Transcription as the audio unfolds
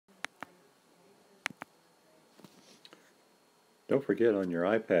Don't forget on your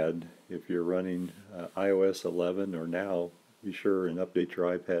iPad, if you're running iOS 11 or now, be sure and update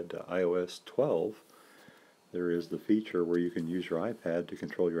your iPad to iOS 12. There is the feature where you can use your iPad to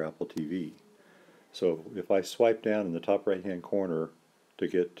control your Apple TV. So if I swipe down in the top right hand corner to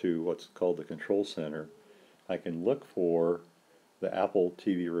get to what's called the control center, I can look for the Apple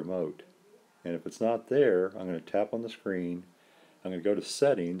TV remote. And if it's not there, I'm going to tap on the screen. I'm going to go to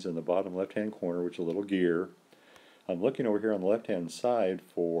settings in the bottom left hand corner, which is a little gear. I'm looking over here on the left hand side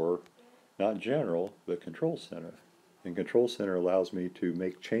for not general, but control center. And control center allows me to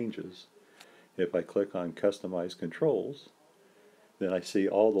make changes. If I click on customize controls, then I see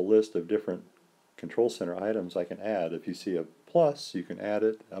all the list of different control center items I can add. If you see a plus, you can add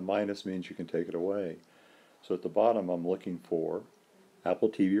it. A minus means you can take it away. So at the bottom, I'm looking for Apple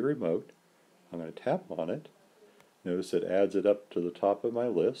TV remote. I'm going to tap on it. Notice it adds it up to the top of my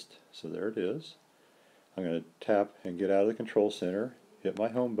list. So there it is. I'm going to tap and get out of the control center, hit my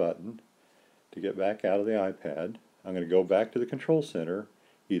home button to get back out of the iPad. I'm going to go back to the control center,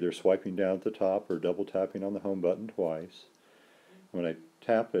 either swiping down at the top or double tapping on the home button twice. When I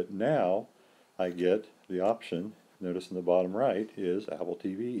tap it now, I get the option, notice in the bottom right, is Apple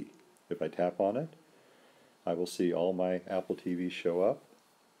TV. If I tap on it, I will see all my Apple TVs show up,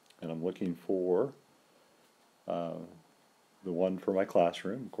 and I'm looking for the one for my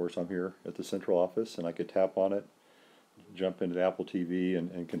classroom. Of course, I'm here at the central office, and I could tap on it, jump into the Apple TV,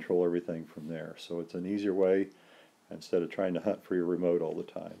 and control everything from there. So it's an easier way instead of trying to hunt for your remote all the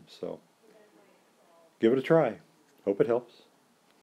time. So give it a try. Hope it helps.